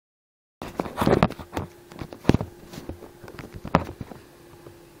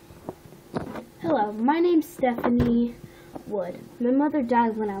My name's Stephanie Wood. My mother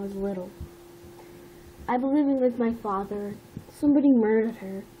died when I was little. I've been living with my father. Somebody murdered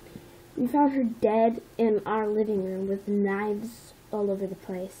her. We found her dead in our living room with knives all over the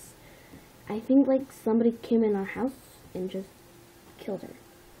place. I think like somebody came in our house and just killed her.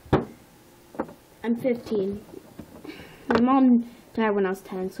 I'm 15. My mom died when I was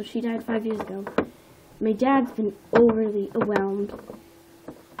 10, so she died 5 years ago. My dad's been overly overwhelmed.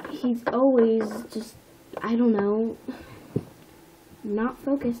 He's always just, I don't know, not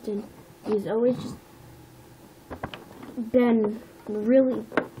focused, and he's always just been really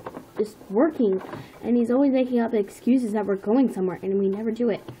just working, and he's always making up excuses that we're going somewhere, and we never do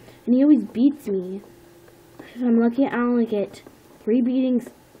it. And he always beats me. If I'm lucky, I only get 3 beatings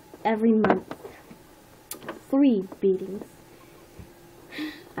every month. 3 beatings.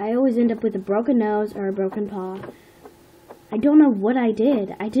 I always end up with a broken nose or a broken paw. I don't know what I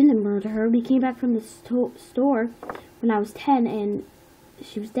did. I didn't murder her. We came back from the store when I was 10 and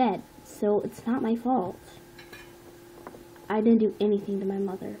she was dead. So it's not my fault. I didn't do anything to my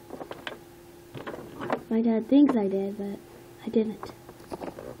mother. My dad thinks I did, but I didn't.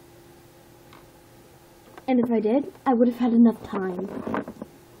 And if I did, I would have had enough time.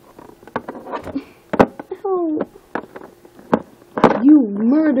 Oh. You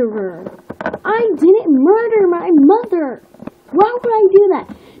murderer! I didn't murder my mother! Why would I do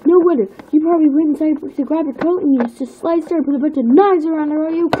that? No wonder. You probably went inside to grab her coat and you just sliced her and put a bunch of knives around her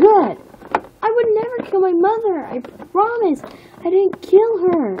or you could. I would never kill my mother. I promise. I didn't kill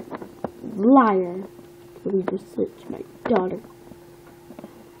her. Liar. Let me just search my daughter.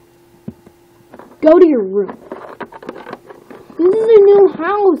 Go to your room. This is a new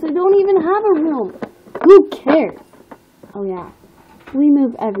house. I don't even have a room. Who cares? Oh yeah. We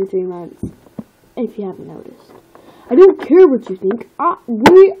move every 3 months. If you haven't noticed. I don't care what you think.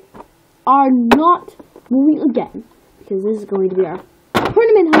 We are not moving again. Because this is going to be our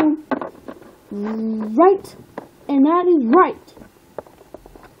permanent home. Right. And that is right.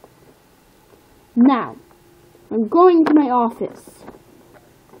 Now, I'm going to my office.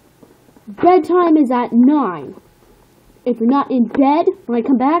 Bedtime is at 9. If you're not in bed when I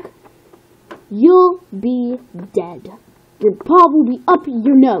come back, you'll be dead. Your paw will be up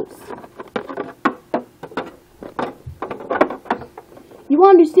your nose. You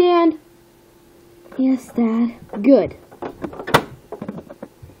understand? Yes, Dad. Good.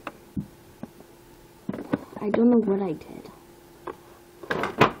 I don't know what I did.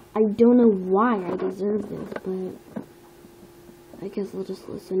 I don't know why I deserve this, but I guess I'll just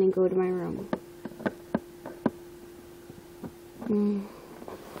listen and go to my room.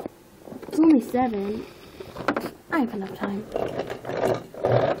 It's only 7. I have enough time.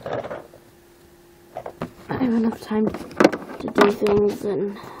 I have enough time to do things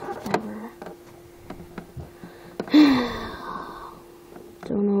and whatever.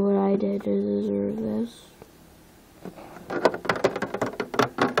 Don't know what I did to deserve this.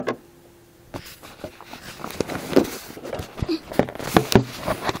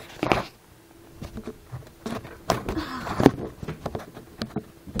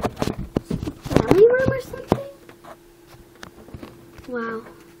 Family room or something? Wow.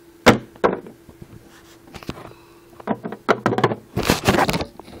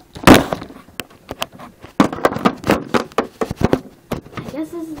 I guess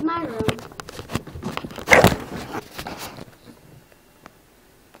this is my room.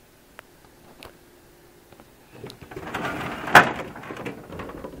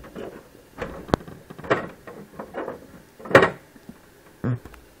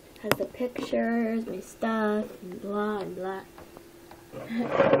 Has the pictures, my stuff, and blah and blah.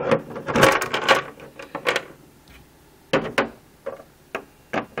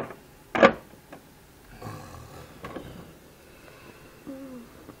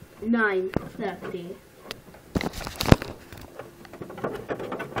 $9.50.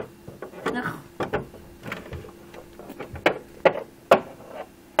 Ugh.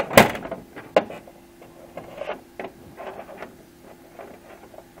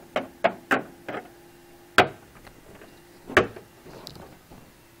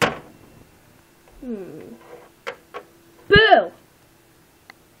 Boo!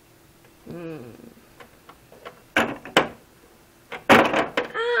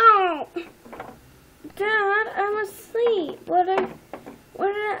 Ow! Dad, I'm asleep. What did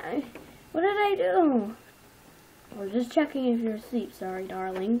I do? We're just checking if you're asleep. Sorry,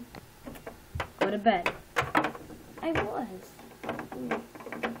 darling. Go to bed. I was.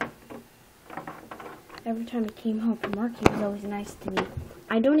 Every time he came home from work, he was always nice to me.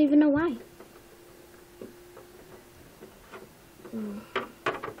 I don't even know why.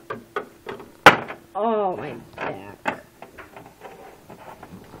 Oh, my back.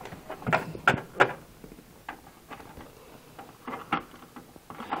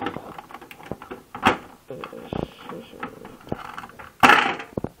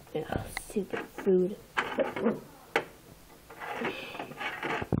 Ugh, stupid food.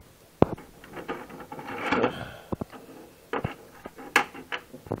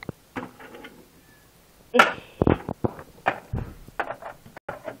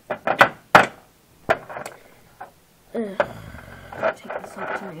 I'll take this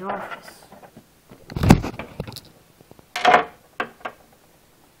up to my office.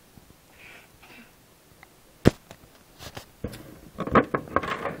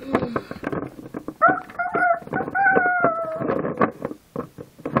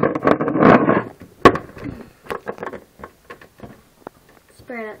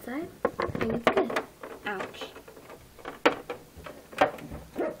 Spray it outside. I think it's good. Ouch.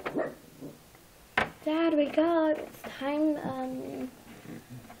 Dad, wake up. It's time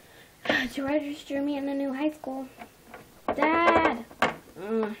to register me in a new high school. Dad!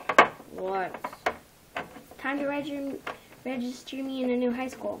 What? It's time to register me in a new high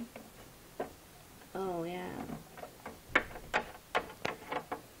school. Oh, yeah.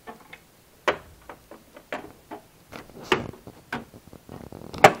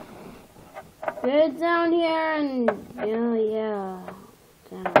 Get down here and, yeah,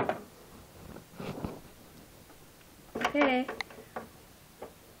 down. Okay.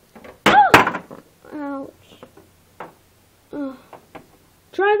 Oh! Ouch.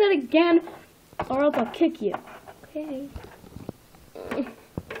 Try that again, or else I'll kick you. Okay.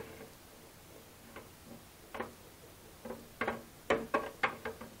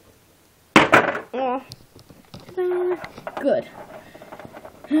 Good.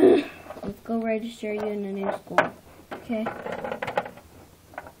 Let's go register you in a new school. Okay.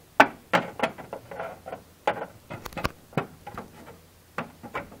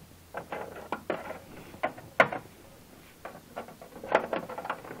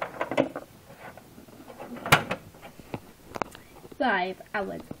 Five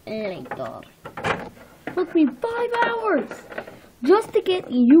hours later. Took me 5 hours just to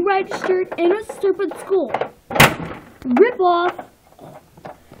get you registered in a stupid school. Rip off.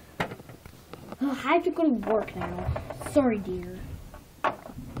 I have to go to work now. Sorry, dear.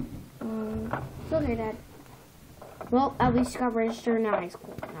 It's okay, Dad. Well, at least you got registered in high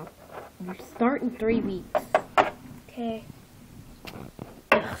school. Now, you start in 3 weeks. Okay.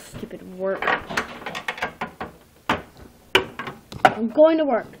 Ugh, stupid work. I'm going to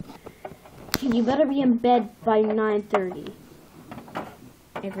work. You better be in bed by 9:30.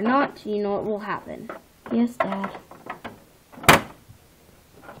 If you're not, you know what will happen. Yes, Dad.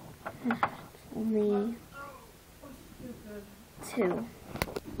 Only 2.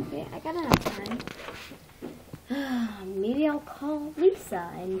 Okay, I got enough time. Maybe I'll call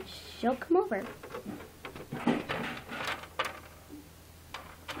Lisa and she'll come over.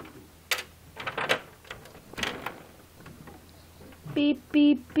 Beep,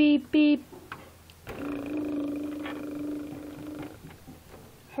 beep, beep, beep.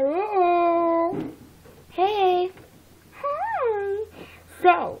 Hello? Hey. Hi.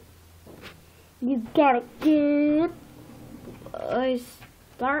 So, you gotta get... I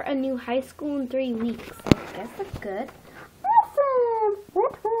start a new high school in 3 weeks. I guess that's good. Awesome.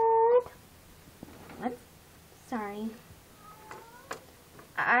 What? Sorry.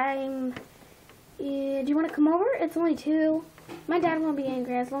 Do you want to come over? It's only 2. My dad won't be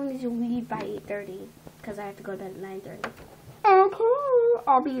angry as long as you leave by 8:30. Because I have to go to bed at 9:30. Okay.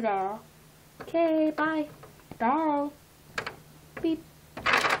 I'll be there. Okay, bye. Bye. Beep.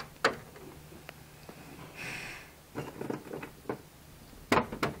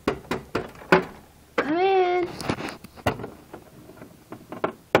 Come in.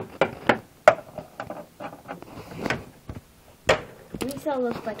 Lisa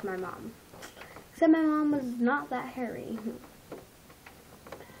looks like my mom. Except my mom was not that hairy.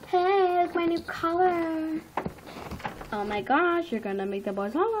 Hey, it's my new color. Oh my gosh, you're gonna make the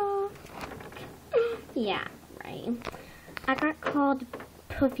boys holla. Yeah, right. I got called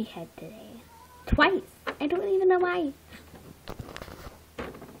Puffy Head today. Twice. I don't even know why.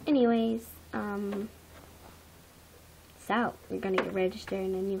 Anyways, so we're gonna get registered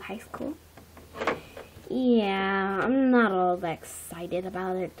in a new high school. Yeah, I'm not all that excited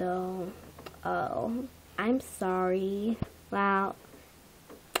about it though. Oh, I'm sorry. Well,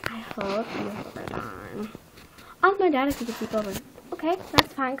 I hope you hold on. Ask my dad if he can sleep over. Okay,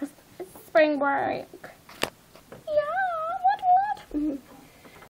 that's fine, because it's spring break. Yeah, what?